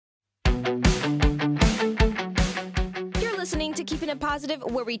listening to Keeping It Positive,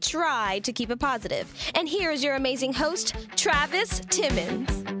 where we try to keep it positive. And here is your amazing host, Travis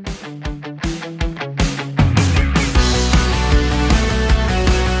Timmons.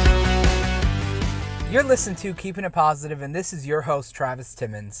 You're listening to Keeping It Positive, and this is your host, Travis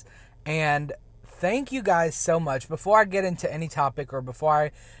Timmons. And thank you guys so much. Before I get into any topic or before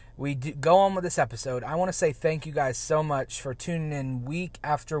we go on with this episode, I want to say thank you guys so much for tuning in week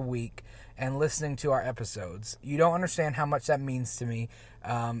after week and listening to our episodes. You don't understand how much that means to me.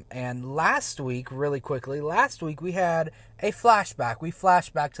 And last week, really quickly, we had a flashback. We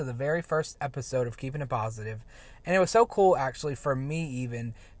flashed back to the very first episode of Keeping It Positive. And it was so cool, actually, for me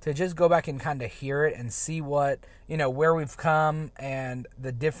even, to just go back and kind of hear it and see what, where we've come and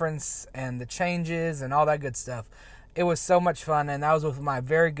the difference and the changes and all that good stuff. It was so much fun, and that was with my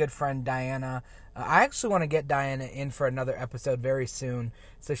very good friend, Diana. I actually want to get Diana in for another episode very soon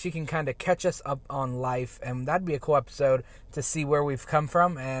so she can kind of catch us up on life, and that'd be a cool episode to see where we've come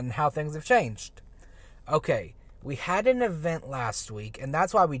from and how things have changed. Okay, we had an event last week, and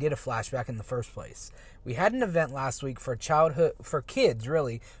that's why we did a flashback in the first place. We had an event last week for kids,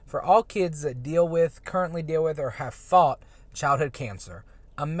 really, for all kids that currently deal with, or have fought childhood cancer.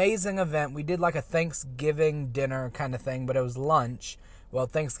 Amazing event. We did like a Thanksgiving dinner kind of thing, but it was lunch. Well,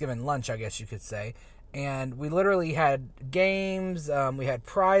 Thanksgiving lunch, I guess you could say. And we literally had games, we had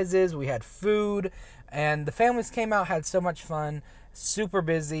prizes, we had food, and the families came out, had so much fun. Super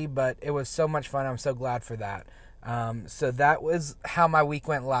busy, but it was so much fun. I'm so glad for that. So that was how my week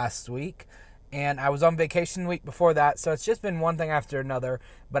went last week. And I was on vacation the week before that, so it's just been one thing after another.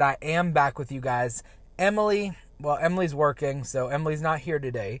 But I am back with you guys. Emily's working, so Emily's not here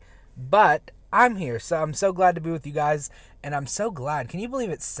today. But I'm here, so I'm so glad to be with you guys. And I'm so glad. Can you believe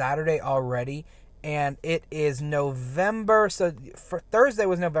it's Saturday already? And it is November. So for Thursday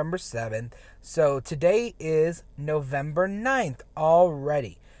was November 7th. So today is November 9th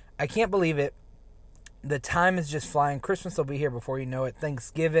already. I can't believe it. The time is just flying. Christmas will be here before you know it.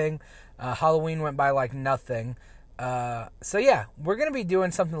 Thanksgiving, Halloween went by like nothing. So yeah, we're going to be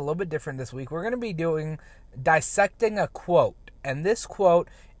doing something a little bit different this week. We're going to be dissecting a quote. And this quote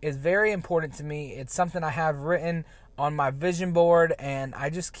is very important to me. It's something I have written on my vision board, and I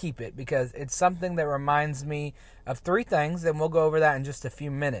just keep it because it's something that reminds me of three things, and we'll go over that in just a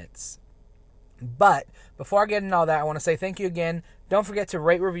few minutes. But before I get into all that, I want to say thank you again. Don't forget to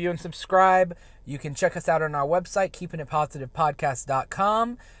rate, review, and subscribe. You can check us out on our website,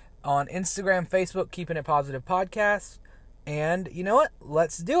 keepingitpositivepodcast.com, on Instagram, Facebook, Keeping It Positive Podcast. And you know what?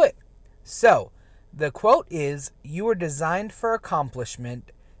 Let's do it. So, the quote is, "You were designed for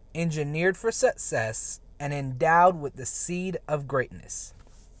accomplishment, engineered for success, and endowed with the seed of greatness."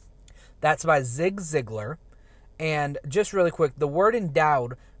 That's by Zig Ziglar. And just really quick, the word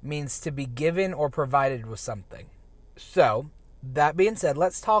endowed means to be given or provided with something. So, that being said,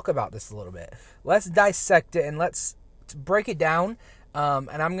 let's talk about this a little bit. Let's dissect it and let's break it down. And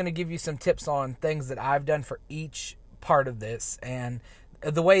I'm going to give you some tips on things that I've done for each part of this. And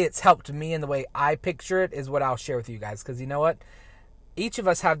the way it's helped me and the way I picture it is what I'll share with you guys. Because you know what? Each of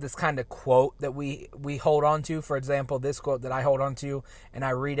us have this kind of quote that we hold on to. For example, this quote that I hold on to and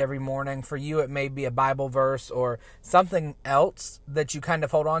I read every morning. For you, it may be a Bible verse or something else that you kind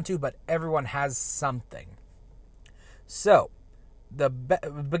of hold on to, but everyone has something. So, the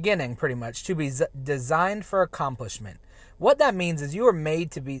beginning, pretty much, to be designed for accomplishment. What that means is you were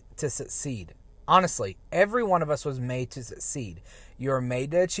made to succeed. Honestly, every one of us was made to succeed. You are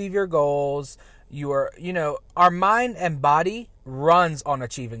made to achieve your goals. Our mind and body runs on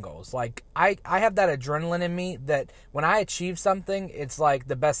achieving goals. Like, I have that adrenaline in me that when I achieve something, it's like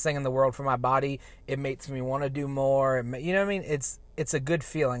the best thing in the world for my body. It makes me want to do more. You know what I mean? It's a good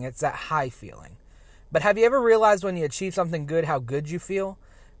feeling. It's that high feeling. But have you ever realized when you achieve something good, how good you feel?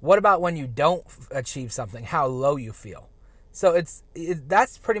 What about when you don't achieve something, how low you feel? So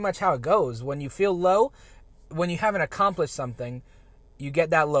that's pretty much how it goes. When you feel low, when you haven't accomplished something, you get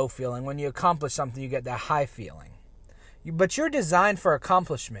that low feeling. When you accomplish something, you get that high feeling. But you're designed for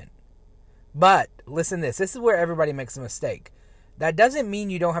accomplishment. But listen to this. This is where everybody makes a mistake. That doesn't mean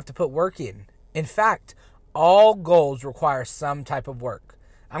you don't have to put work in. In fact, all goals require some type of work.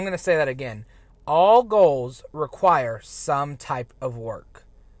 I'm going to say that again. All goals require some type of work.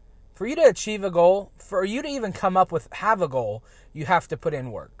 For you to achieve a goal, for you to even have a goal, you have to put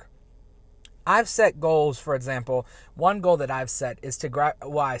in work. I've set goals, for example, one goal that I've set is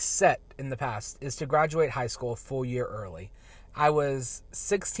I set in the past is to graduate high school a full year early. I was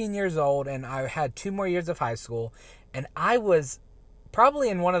 16 years old and I had 2 more years of high school, and I was probably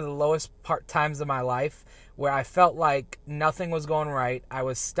in one of the lowest times of my life where I felt like nothing was going right. I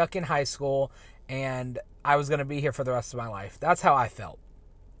was stuck in high school and I was going to be here for the rest of my life. That's how I felt.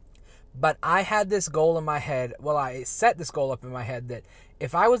 But I had this goal in my head. Well, I set this goal up in my head that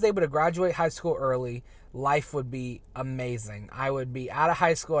if I was able to graduate high school early, life would be amazing. I would be out of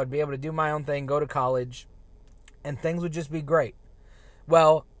high school. I'd be able to do my own thing, go to college, and things would just be great.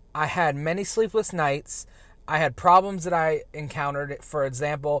 Well, I had many sleepless nights. I had problems that I encountered. For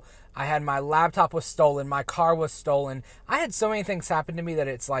example, I had my laptop was stolen. My car was stolen. I had so many things happen to me that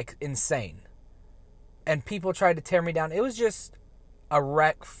it's like insane. And people tried to tear me down. It was just a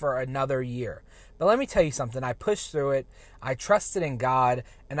wreck for another year. But let me tell you something. I pushed through it. I trusted in God,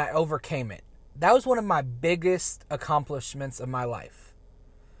 and I overcame it. That was one of my biggest accomplishments of my life.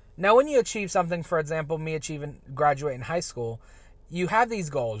 Now, when you achieve something, for example, me graduating high school, you have these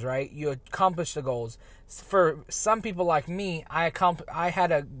goals, right? You accomplish the goals. For some people like me, I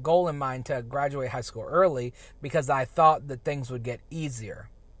had a goal in mind to graduate high school early because I thought that things would get easier.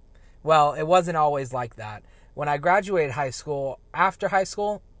 Well, it wasn't always like that. When I graduated high school, after high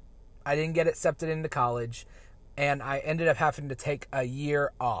school, I didn't get accepted into college, and I ended up having to take a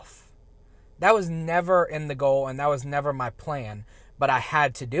year off. That was never in the goal, and that was never my plan, but I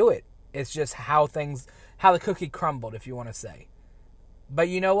had to do it. It's just how the cookie crumbled, if you want to say. But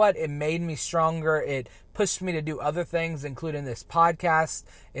you know what? It made me stronger. It pushed me to do other things, including this podcast.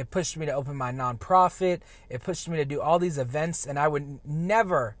 It pushed me to open my nonprofit. It pushed me to do all these events, and I would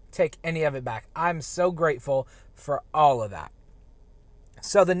never take any of it back. I'm so grateful for all of that.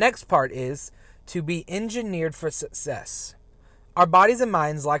 So the next part is to be engineered for success. Our bodies and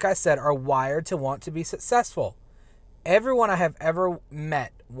minds, like I said, are wired to want to be successful. Everyone I have ever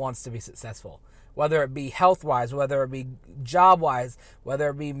met wants to be successful. Whether it be health-wise, whether it be job-wise, whether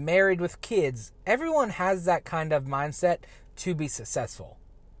it be married with kids, everyone has that kind of mindset to be successful.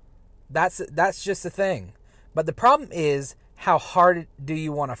 That's just the thing. But the problem is, how hard do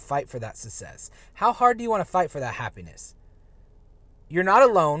you want to fight for that success? How hard do you want to fight for that happiness? You're not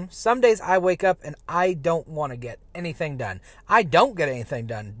alone. Some days I wake up and I don't want to get anything done. I don't get anything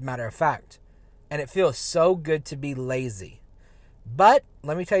done, matter of fact. And it feels so good to be lazy. But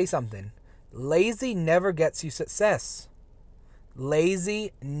let me tell you something. Lazy never gets you success.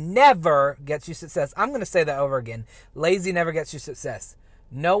 Lazy never gets you success. I'm going to say that over again. Lazy never gets you success.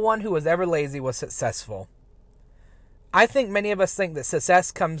 No one who was ever lazy was successful. I think many of us think that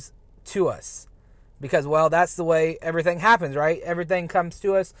success comes to us because, well, that's the way everything happens, right? Everything comes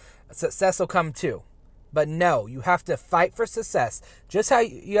to us. Success will come too. But no, you have to fight for success. Just how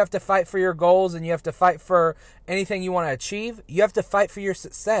you have to fight for your goals and you have to fight for anything you want to achieve, you have to fight for your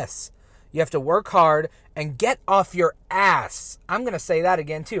success. You have to work hard and get off your ass. I'm going to say that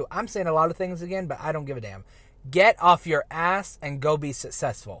again too. I'm saying a lot of things again, but I don't give a damn. Get off your ass and go be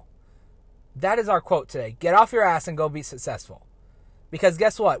successful. That is our quote today. Get off your ass and go be successful. Because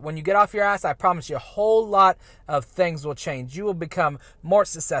guess what? When you get off your ass, I promise you a whole lot of things will change. You will become more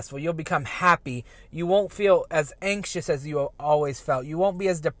successful. You'll become happy. You won't feel as anxious as you always felt. You won't be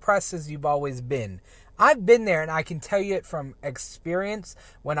as depressed as you've always been. I've been there, and I can tell you it from experience.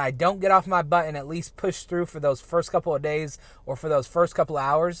 When I don't get off my butt and at least push through for those first couple of days or for those first couple of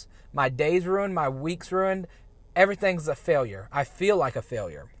hours, my day's ruined, my week's ruined. Everything's a failure. I feel like a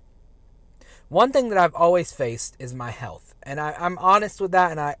failure. One thing that I've always faced is my health. And I'm honest with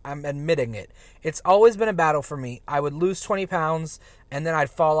that, and I'm admitting it. It's always been a battle for me. I would lose 20 pounds, and then I'd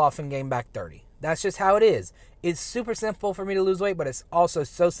fall off and gain back 30. That's just how it is. It's super simple for me to lose weight, but it's also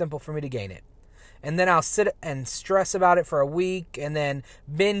so simple for me to gain it. And then I'll sit and stress about it for a week, and then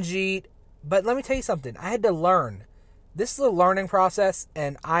binge eat. But let me tell you something. I had to learn. This is a learning process,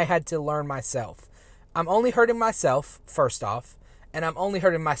 and I had to learn myself. I'm only hurting myself, first off, and I'm only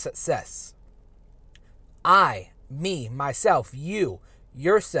hurting my success. Me, myself, you,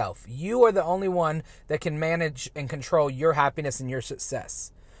 yourself. You are the only one that can manage and control your happiness and your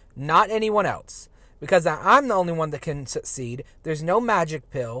success. Not anyone else. Because I'm the only one that can succeed. There's no magic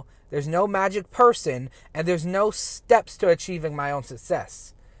pill. There's no magic person. And there's no steps to achieving my own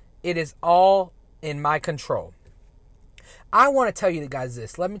success. It is all in my control. I want to tell you guys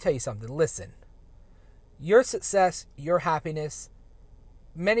this. Let me tell you something. Listen. Your success, your happiness.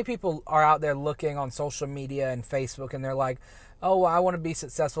 Many people are out there looking on social media and Facebook, and they're like, oh, well, I want to be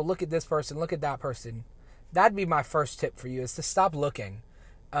successful. Look at this person. Look at that person. That'd be my first tip for you, is to stop looking.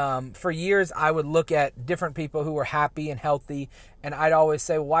 For years, I would look at different people who were happy and healthy, and I'd always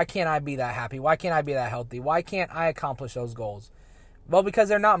say, why can't I be that happy? Why can't I be that healthy? Why can't I accomplish those goals? Well, because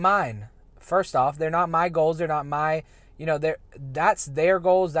they're not mine. First off, they're not my goals. They're not my, that's their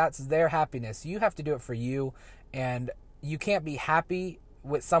goals. That's their happiness. You have to do it for you, and you can't be happy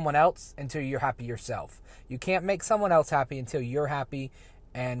with someone else until you're happy yourself. You can't make someone else happy until you're happy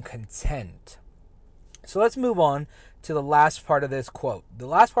and content. So let's move on to the last part of this quote. The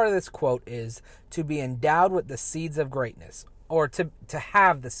last part of this quote is to be endowed with the seeds of greatness, or to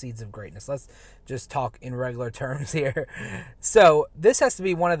have the seeds of greatness. Let's just talk in regular terms here. So this has to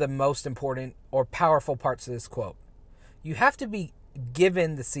be one of the most important or powerful parts of this quote. You have to be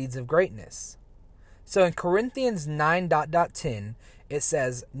given the seeds of greatness. So in Corinthians 9:10, it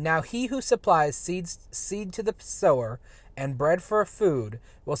says, "Now he who supplies seed to the sower and bread for food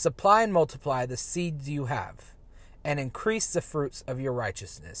will supply and multiply the seeds you have, and increase the fruits of your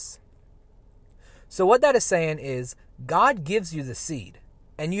righteousness." So what that is saying is, God gives you the seed,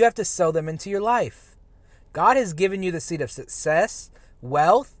 and you have to sow them into your life. God has given you the seed of success,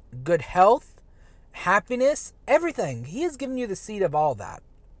 wealth, good health, happiness, everything. He has given you the seed of all that.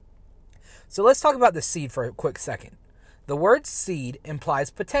 So let's talk about the seed for a quick second. The word seed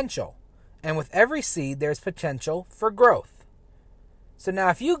implies potential, and with every seed, there's potential for growth. So now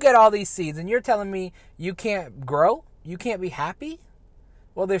if you get all these seeds and you're telling me you can't grow, you can't be happy,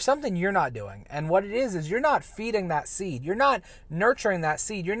 well, there's something you're not doing. And what it is you're not feeding that seed. You're not nurturing that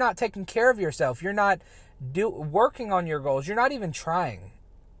seed. You're not taking care of yourself. You're not working on your goals. You're not even trying.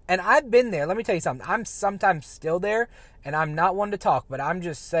 And I've been there. Let me tell you something. I'm sometimes still there, and I'm not one to talk, but I'm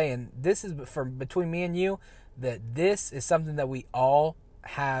just saying, this is between me and you, that this is something that we all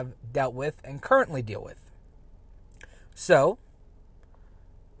have dealt with and currently deal with. So,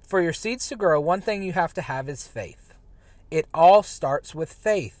 for your seeds to grow, one thing you have to have is faith. It all starts with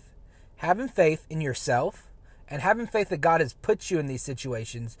faith. Having faith in yourself and having faith that God has put you in these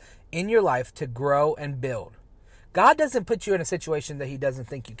situations in your life to grow and build. God doesn't put you in a situation that he doesn't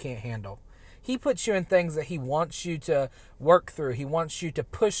think you can't handle. He puts you in things that he wants you to work through. He wants you to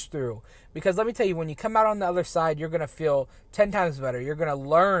push through. Because let me tell you, when you come out on the other side, you're going to feel 10 times better. You're going to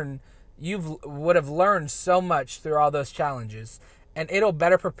learn. You would have learned so much through all those challenges. And it'll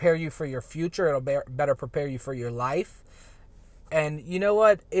better prepare you for your future. It'll better prepare you for your life. And you know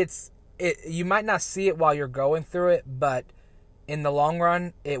what? You might not see it while you're going through it, but in the long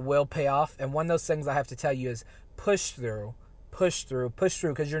run, it will pay off. And one of those things I have to tell you is push through,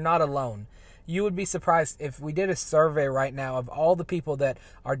 because you're not alone. You would be surprised if we did a survey right now of all the people that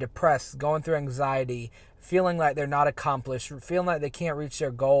are depressed, going through anxiety, feeling like they're not accomplished, feeling like they can't reach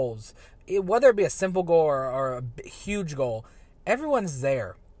their goals. Whether it be a simple goal or a huge goal, everyone's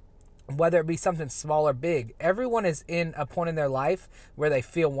there. Whether it be something small or big, everyone is in a point in their life where they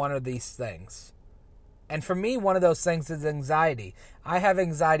feel one of these things. And for me, one of those things is anxiety. I have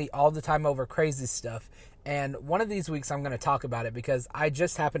anxiety all the time over crazy stuff. And one of these weeks I'm going to talk about it because I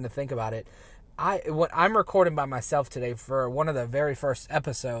just happened to think about it. I'm recording by myself today for one of the very first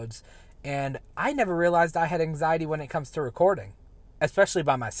episodes. And I never realized I had anxiety when it comes to recording, especially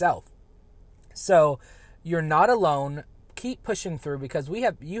by myself. So you're not alone. Keep pushing through because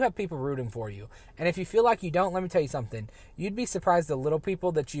you have people rooting for you. And if you feel like you don't, let me tell you something. You'd be surprised the little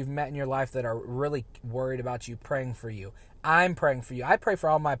people that you've met in your life that are really worried about you, praying for you. I'm praying for you. I pray for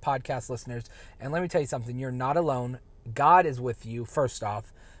all my podcast listeners. And let me tell you something. You're not alone. God is with you, first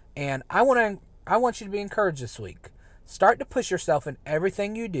off. And I want you to be encouraged this week. Start to push yourself in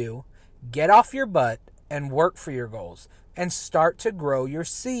everything you do. Get off your butt and work for your goals. And start to grow your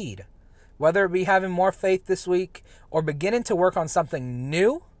seed. Whether it be having more faith this week or beginning to work on something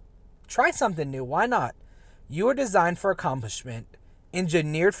new, try something new. Why not? You are designed for accomplishment,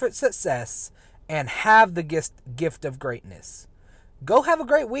 engineered for success, and have the gift of greatness. Go have a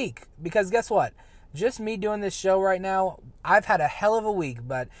great week because guess what? Just me doing this show right now, I've had a hell of a week,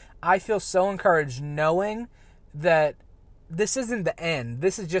 but I feel so encouraged knowing that this isn't the end.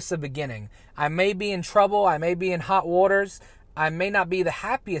 This is just the beginning. I may be in trouble. I may be in hot waters. I may not be the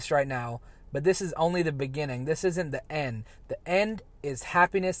happiest right now, but this is only the beginning. This isn't the end. The end is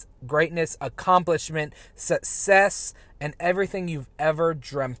happiness, greatness, accomplishment, success, and everything you've ever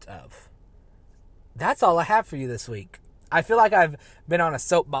dreamt of. That's all I have for you this week. I feel like I've been on a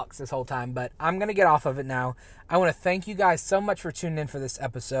soapbox this whole time, but I'm going to get off of it now. I want to thank you guys so much for tuning in for this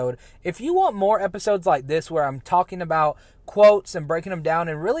episode. If you want more episodes like this where I'm talking about quotes and breaking them down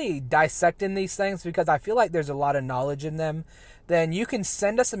and really dissecting these things because I feel like there's a lot of knowledge in them, then you can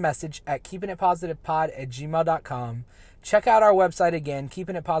send us a message at keepingitpositivepod@gmail.com. Check out our website again,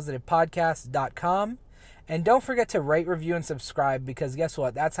 keepingitpositivepodcast.com. And don't forget to rate, review, and subscribe because guess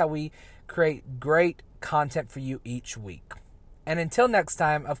what? That's how we create great content for you each week. And until next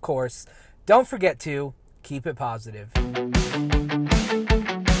time, of course, don't forget to keep it positive.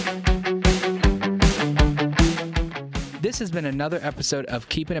 This has been another episode of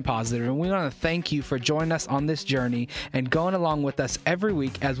Keeping It Positive, and we want to thank you for joining us on this journey and going along with us every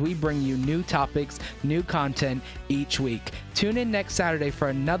week as we bring you new topics, new content each week. Tune in next Saturday for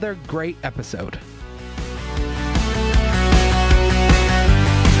another great episode.